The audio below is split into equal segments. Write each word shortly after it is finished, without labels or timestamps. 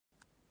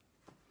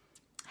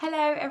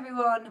Hello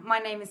everyone, my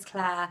name is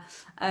Claire.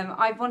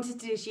 I've wanted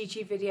to do this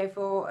YouTube video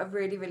for a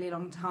really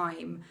long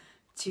time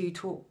to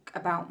talk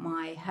about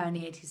my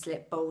herniated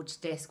slip,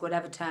 bulged disc,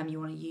 whatever term you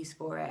want to use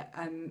for it.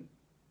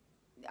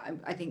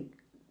 I think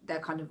they're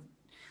kind of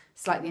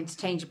slightly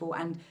interchangeable,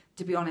 and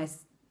to be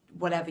honest,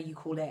 whatever you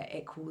call it,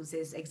 it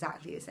causes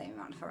exactly the same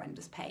amount of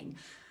horrendous pain.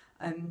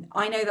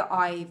 I know that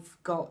I've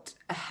got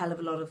a hell of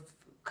a lot of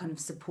kind of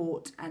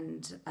support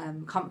and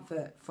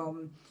comfort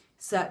from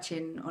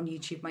searching on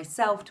YouTube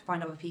myself to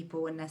find other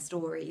people and their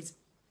stories,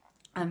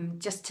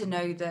 just to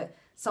know that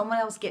someone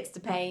else gets the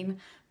pain.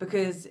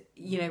 Because,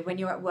 you know, when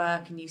you're at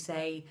work and you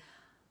say,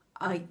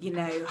 I've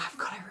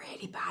got a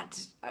really bad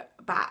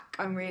back,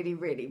 I'm really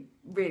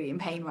in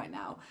pain right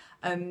now,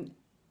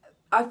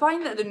 I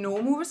find that the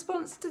normal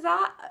response to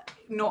that,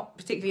 not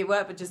particularly at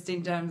work but just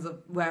in terms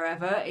of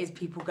wherever, is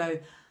people go,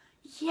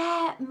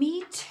 yeah,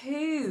 me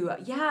too,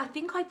 yeah, I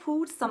think I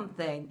pulled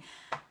something.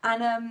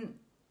 And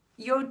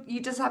you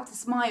just have to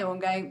smile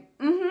and go,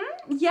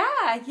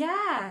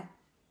 yeah.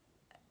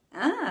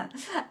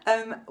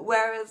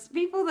 Whereas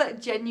people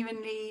that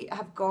genuinely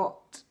have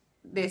got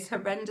this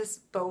horrendous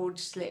bulge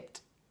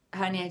slipped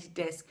herniated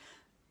disc,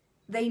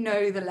 they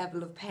know the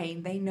level of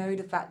pain. They know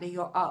the fact that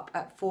you're up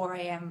at 4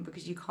 AM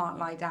because you can't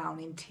lie down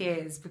in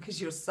tears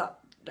because you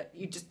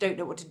just don't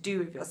know what to do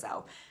with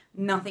yourself.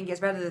 Nothing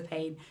gets rid of the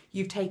pain.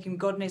 You've taken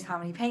God knows how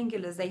many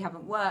painkillers, they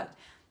haven't worked.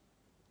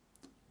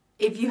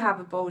 If you have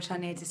a bulged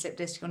herniated slip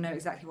disc, you'll know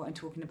exactly what I'm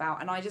talking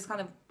about. And I just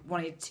kind of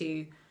wanted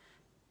to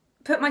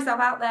put myself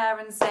out there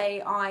and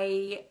say,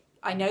 I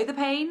know the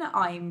pain,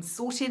 I'm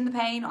sorting the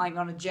pain, I'm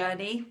on a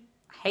journey.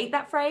 I hate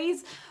that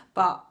phrase,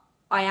 but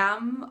I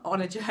am on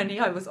a journey.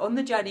 I was on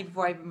the journey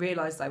before I even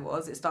realised I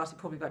was. It started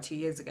probably about 2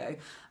 years ago.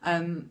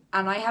 And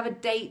I have a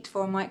date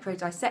for a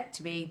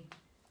microdisectomy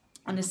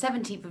on the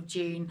 17th of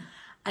June.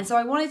 And so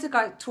I wanted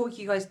to talk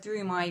you guys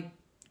through my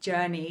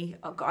journey.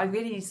 I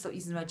really need to stop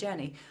using the word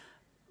journey.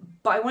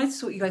 But I wanted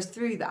to talk you guys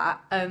through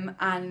that,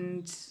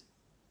 and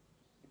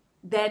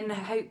then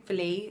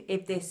hopefully,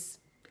 if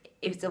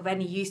it's of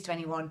any use to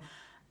anyone,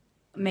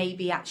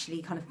 maybe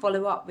actually kind of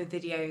follow up with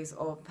videos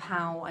of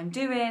how I'm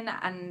doing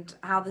and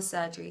how the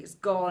surgery has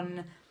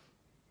gone,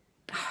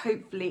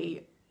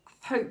 hopefully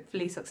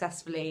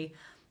successfully.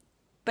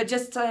 But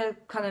just to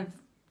kind of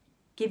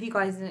give you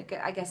guys,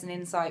 I guess, an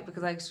insight,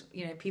 because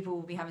people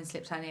will be having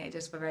slipped herniated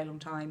discs for a very long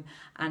time,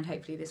 and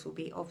hopefully this will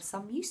be of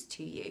some use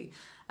to you.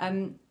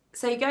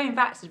 So going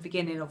back to the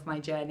beginning of my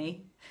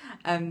journey,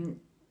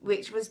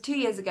 which was 2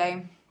 years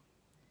ago,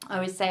 I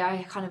would say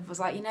I kind of was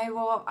like, you know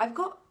what, I've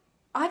got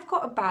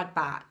a bad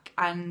back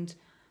and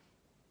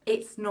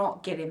it's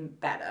not getting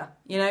better.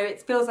 You know,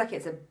 it feels like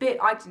it's a bit,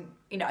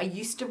 I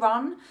used to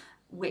run,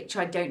 which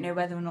I don't know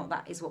whether or not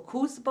that is what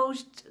caused the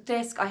bulged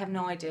disc. I have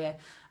no idea.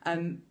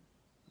 But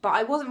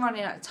I wasn't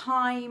running at the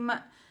time.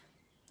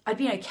 I'd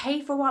been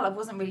okay for a while. I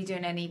wasn't really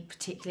doing any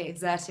particularly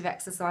exertive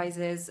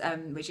exercises,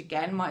 which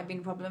again might have been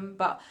a problem.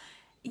 But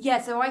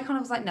yeah, so I kind of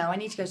was like, no, I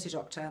need to go to the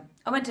doctor.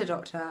 I went to the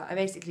doctor. I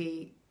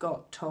basically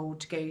got told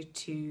to go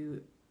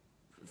to,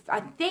 I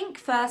think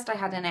first I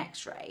had an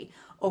x-ray,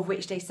 of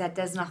which they said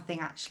there's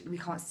nothing actually, we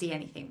can't see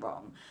anything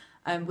wrong,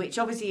 which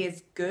obviously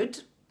is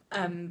good,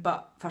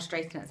 but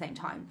frustrating at the same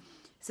time.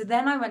 So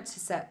then I went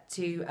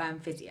to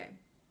physio.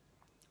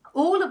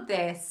 All of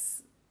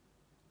this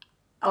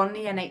on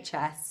the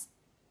NHS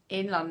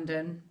in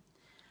London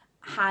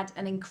had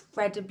an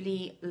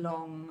incredibly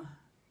long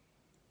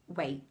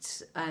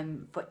wait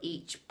for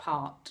each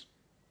part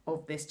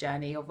of this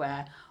journey of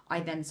where I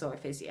then saw a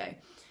physio.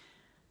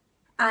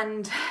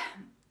 And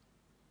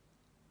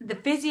the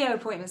physio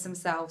appointments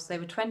themselves, they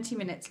were 20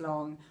 minutes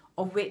long,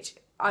 of which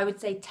I would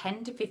say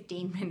 10 to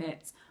 15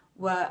 minutes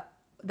were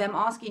them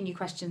asking you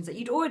questions that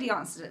you'd already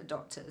answered at the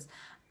doctor's,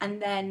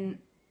 and then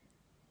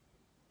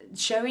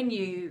showing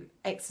you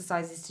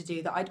exercises to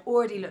do that I'd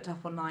already looked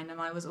up online and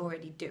I was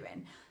already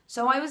doing.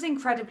 So I was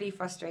incredibly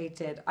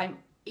frustrated. I'm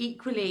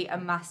equally a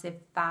massive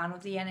fan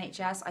of the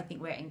NHS. I think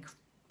we're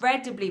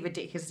incredibly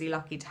ridiculously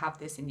lucky to have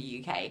this in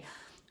the UK.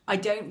 I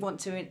don't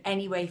want to in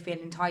any way feel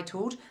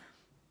entitled,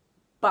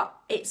 but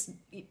it's,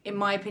 in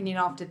my opinion,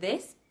 after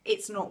this,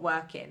 it's not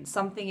working.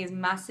 Something is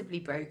massively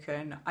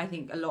broken. I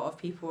think a lot of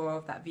people are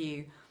of that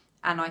view,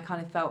 and I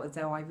kind of felt as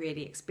though I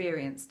really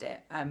experienced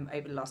it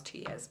over the last 2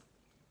 years.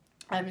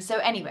 So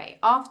anyway,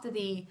 after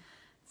the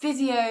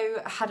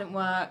physio hadn't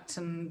worked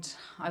and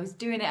I was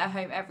doing it at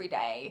home every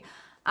day,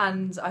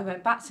 and I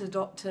went back to the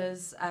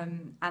doctors,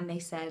 and they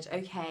said,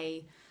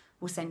 okay,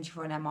 we'll send you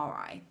for an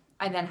MRI.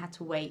 I then had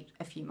to wait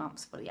a few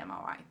months for the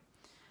MRI.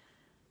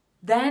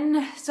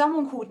 Then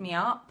someone called me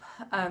up.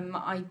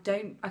 I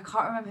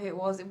can't remember who it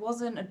was. It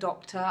wasn't a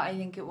doctor. I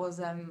think it was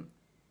a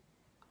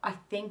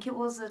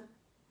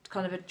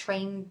kind of a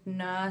trained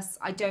nurse.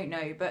 I don't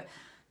know, but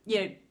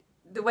you know,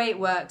 the way it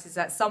works is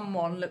that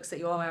someone looks at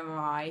your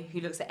MRI, who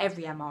looks at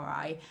every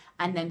MRI,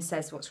 and then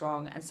says what's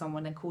wrong, and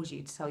someone then calls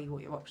you to tell you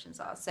what your options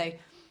are. So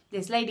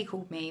this lady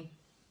called me,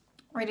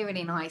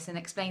 really nice, and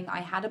explained that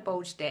I had a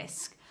bulged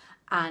disc,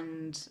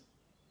 and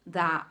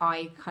that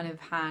I kind of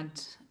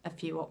had a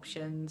few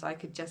options. I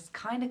could just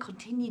kind of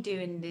continue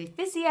doing the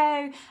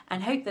physio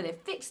and hope that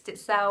it fixed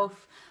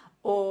itself,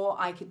 or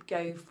I could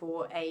go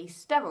for a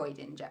steroid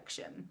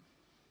injection.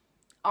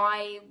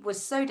 I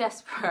was so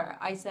desperate,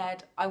 I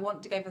said, I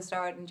want to go for a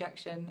steroid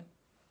injection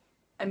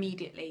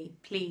immediately.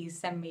 Please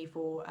send me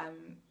for,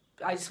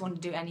 I just want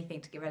to do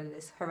anything to get rid of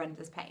this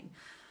horrendous pain.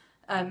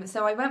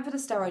 So I went for the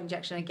steroid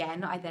injection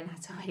again. I then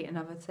had to wait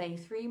another, say,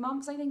 3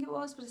 months, I think it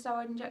was, for the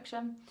steroid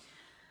injection.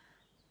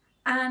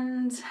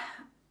 And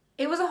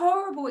it was a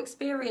horrible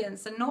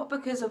experience, and not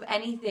because of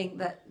anything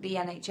that the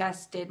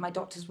NHS did. My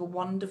doctors were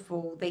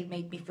wonderful. They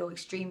made me feel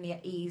extremely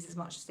at ease as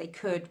much as they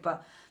could,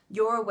 but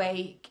you're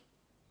awake,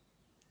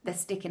 they're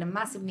sticking a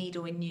massive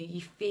needle in you, you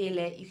feel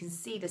it, you can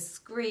see the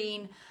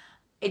screen.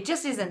 It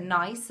just isn't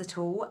nice at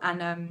all,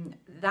 and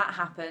that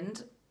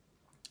happened.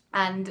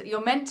 And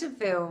you're meant to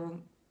feel,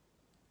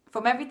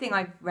 from everything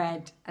I've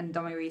read and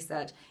done my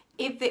research,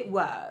 if it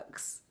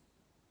works,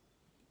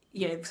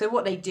 you know, so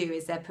what they do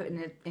is they're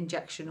putting an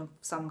injection of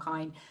some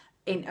kind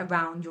in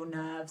around your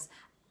nerves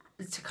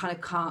to kind of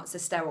calm, so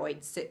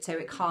steroids, so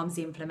it calms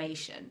the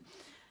inflammation.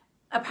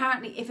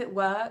 Apparently, if it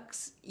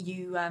works,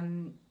 you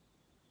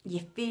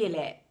feel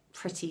it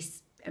pretty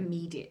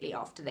immediately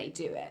after they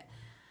do it.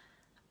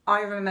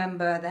 I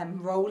remember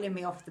them rolling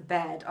me off the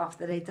bed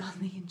after they'd done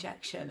the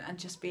injection and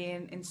just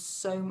being in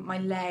my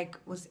leg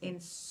was in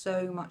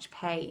so much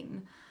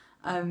pain.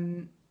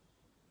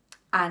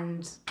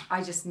 And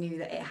I just knew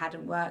that it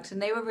hadn't worked.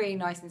 And they were really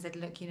nice and said,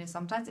 look, you know,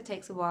 sometimes it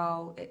takes a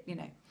while, you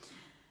know.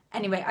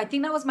 Anyway, I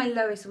think that was my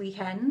lowest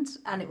weekend,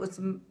 and it was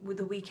with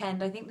the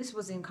weekend, I think this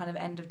was in kind of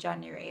end of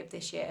January of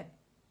this year.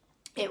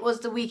 It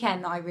was the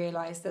weekend that I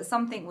realised that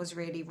something was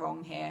really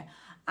wrong here,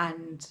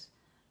 and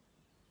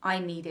I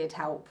needed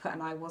help,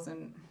 and it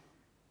wasn't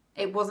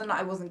that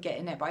I wasn't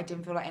getting it, but I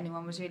didn't feel like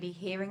anyone was really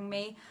hearing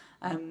me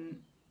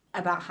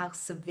about how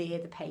severe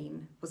the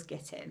pain was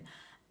getting.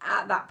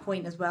 At that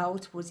point as well,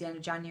 towards the end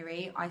of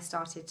January, I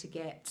started to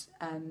get,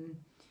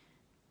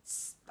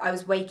 I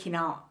was waking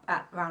up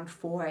at around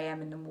 4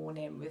 a.m. in the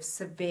morning with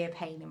severe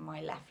pain in my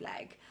left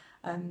leg.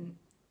 And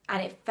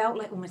it felt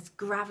like almost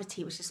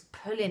gravity was just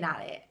pulling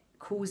at it,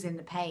 causing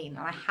the pain,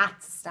 and I had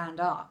to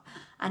stand up.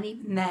 And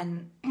even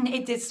then,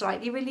 it did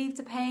slightly relieve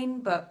the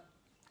pain, but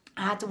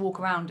I had to walk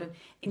around. And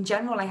in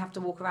general, I have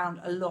to walk around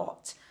a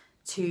lot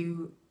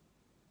to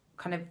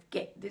kind of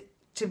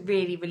to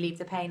really relieve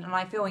the pain. And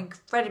I feel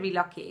incredibly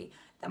lucky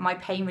that my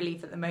pain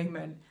relief at the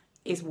moment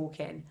is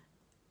walking.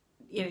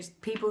 You know,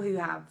 people who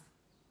have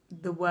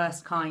the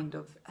worst kind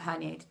of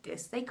herniated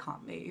disc, they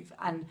can't move.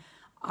 And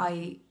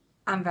I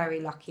am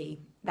very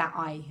lucky that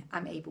I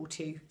am able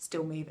to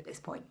still move at this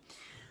point.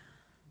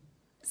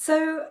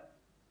 So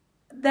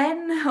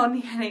then on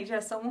the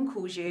NHS, someone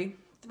calls you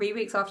 3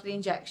 weeks after the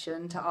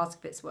injection to ask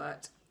if it's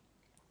worked.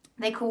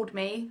 They called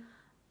me.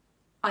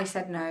 I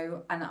said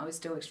no, and I was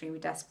still extremely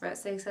desperate.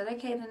 So they said,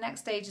 okay, the next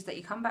stage is that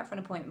you come back for an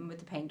appointment with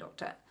the pain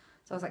doctor.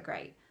 So I was like,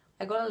 great.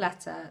 I got a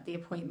letter. The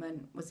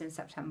appointment was in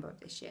September of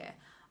this year.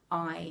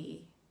 I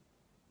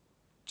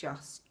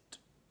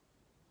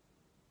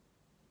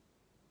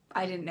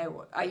didn't know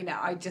what,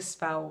 I just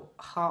felt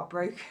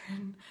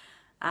heartbroken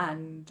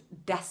and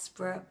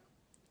desperate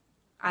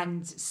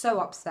and so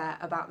upset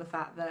about the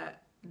fact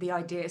that the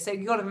idea, so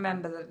you got to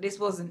remember that this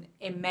wasn't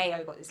in May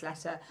I got this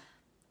letter.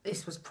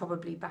 This was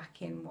probably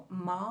back in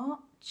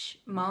March,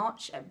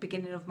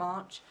 beginning of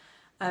March.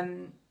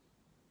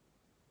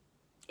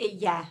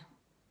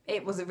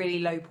 It was a really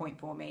low point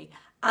for me,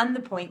 and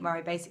the point where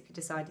I basically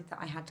decided that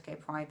I had to go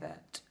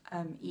private,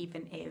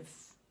 even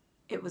if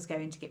it was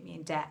going to get me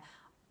in debt.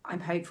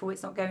 I'm hopeful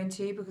it's not going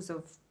to, because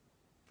of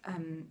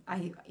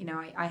I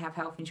have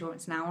health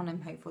insurance now, and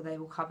I'm hopeful they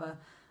will cover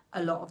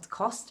a lot of the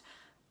cost.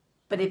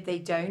 But if they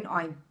don't,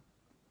 I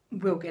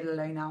will get a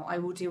loan out. I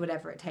will do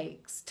whatever it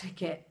takes to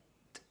get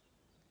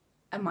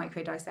a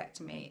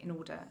microdisectomy in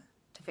order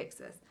to fix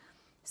this.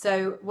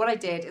 So what I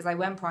did is I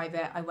went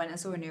private. I went and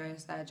saw a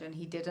neurosurgeon.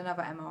 He did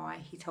another MRI.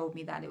 He told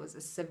me that it was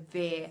a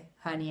severe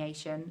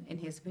herniation, in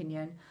his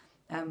opinion,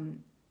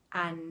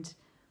 and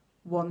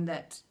one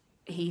that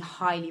he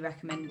highly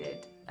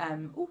recommended.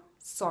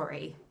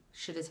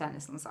 Should have turned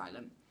this on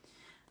silent.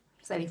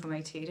 It's only from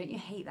O2. Don't you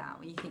hate that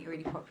when you think you're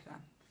really popular?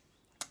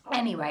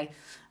 Anyway,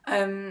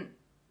 so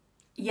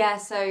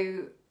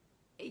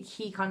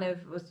he kind of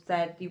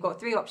said, you've got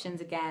 3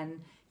 options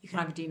again. You can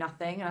either do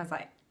nothing. And I was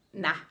like,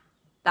 nah,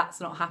 that's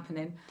not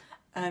happening.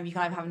 You can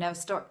either have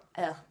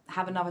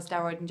another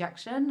steroid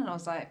injection. And I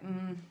was like,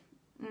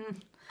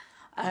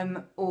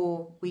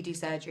 or we do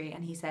surgery.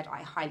 And he said,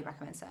 I highly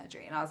recommend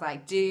surgery. And I was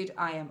like, dude,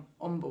 I am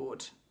on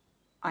board.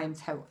 I am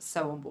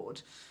so on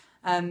board.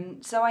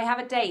 So I have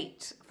a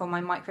date for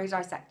my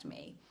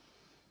microdisectomy,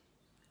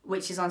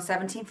 which is on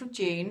 17th of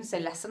June, so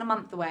less than a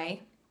month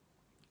away.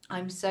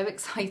 I'm so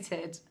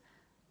excited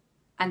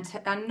and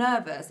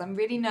nervous. I'm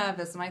really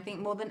nervous, and I think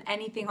more than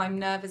anything I'm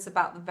nervous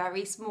about the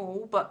very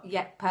small but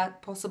yet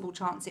possible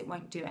chance it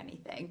won't do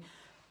anything,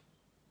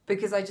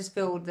 because I just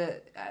feel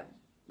that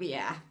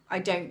yeah, I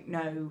don't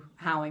know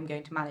how I'm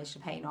going to manage the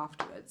pain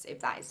afterwards if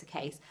that is the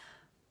case.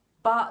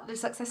 But the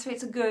success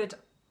rates are good.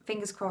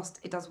 Fingers crossed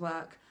it does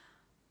work.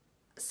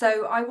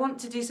 So I want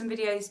to do some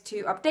videos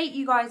to update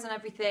you guys on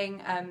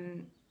everything.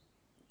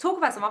 Talk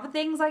about some other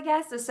things, I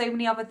guess. There's so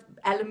many other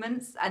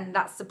elements, and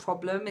that's the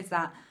problem, is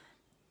that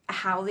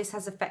how this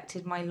has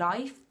affected my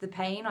life, the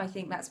pain. I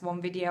think that's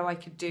one video I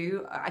could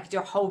do. I could do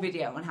a whole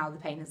video on how the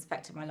pain has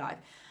affected my life.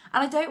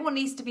 And I don't want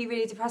these to be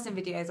really depressing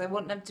videos. I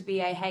want them to be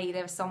a, hey,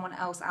 there's someone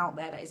else out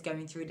there that is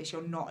going through this.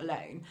 You're not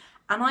alone.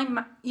 And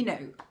I'm, you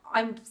know,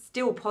 I'm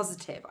still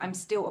positive. I'm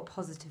still a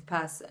positive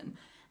person.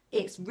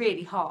 It's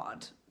really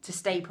hard to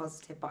stay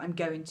positive, but I'm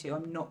going to.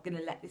 I'm not going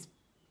to let this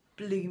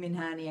blooming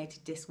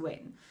herniated disc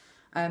win.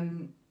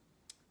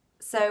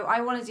 So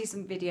I want to do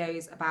some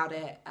videos about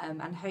it,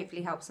 and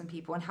hopefully help some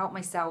people and help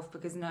myself,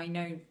 because I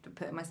know that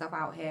putting myself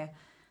out here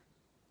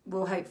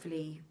will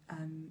hopefully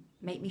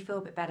make me feel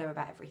a bit better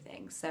about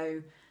everything.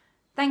 So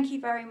thank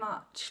you very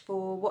much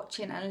for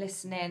watching and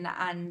listening,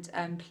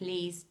 and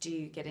please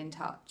do get in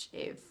touch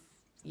if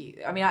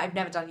you, I mean, I've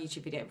never done a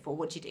YouTube video before.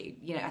 What do you do?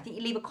 You know, I think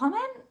you leave a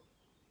comment.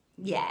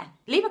 Yeah,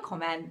 leave a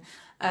comment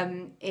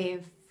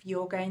if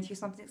you're going through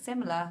something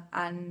similar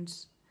and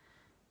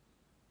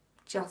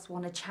just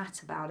want to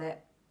chat about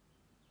it,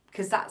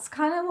 because that's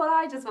kind of what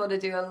I just want to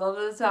do a lot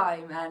of the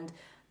time. And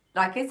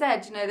like I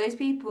said, you know, those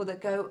people that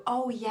go,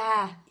 oh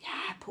yeah,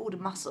 I pulled a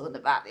muscle in the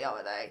back the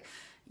other day,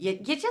 you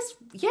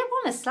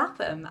want to slap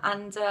them.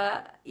 And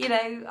you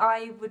know,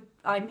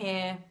 I'm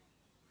here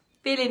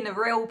feeling the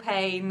real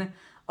pain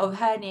of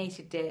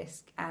herniated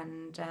disc,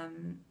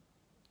 and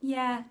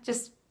yeah,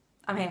 just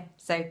I'm here.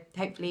 So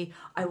hopefully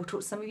I will talk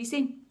to some of you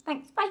soon.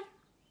 Thanks, bye.